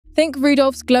Think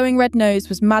Rudolph's glowing red nose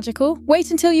was magical? Wait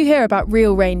until you hear about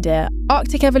real reindeer,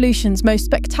 Arctic evolution's most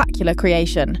spectacular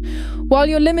creation. While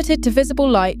you're limited to visible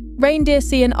light, reindeer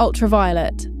see in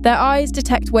ultraviolet. Their eyes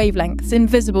detect wavelengths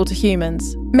invisible to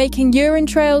humans, making urine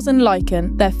trails and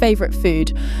lichen, their favourite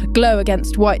food, glow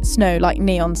against white snow like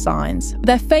neon signs.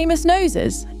 Their famous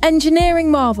noses,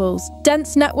 engineering marvels,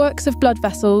 dense networks of blood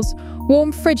vessels,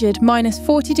 warm frigid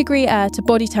 -40-degree air to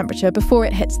body temperature before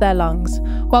it hits their lungs,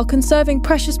 while conserving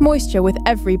precious moisture with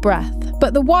every breath.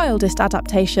 But the wildest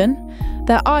adaptation?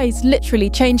 Their eyes literally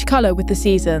change colour with the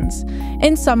seasons.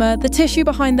 In summer, the tissue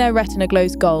behind their retina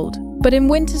glows gold, but in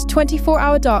winter's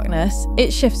 24-hour darkness,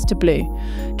 it shifts to blue,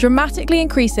 dramatically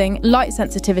increasing light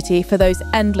sensitivity for those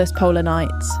endless polar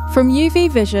nights. From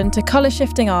UV vision to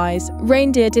colour-shifting eyes,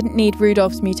 reindeer didn't need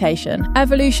Rudolph's mutation.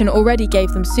 Evolution already gave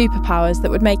them superpowers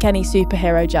that would make any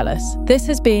superhero jealous. This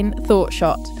has been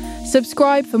THOUGHTSHOT.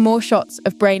 Subscribe for more shots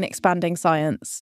of brain-expanding science.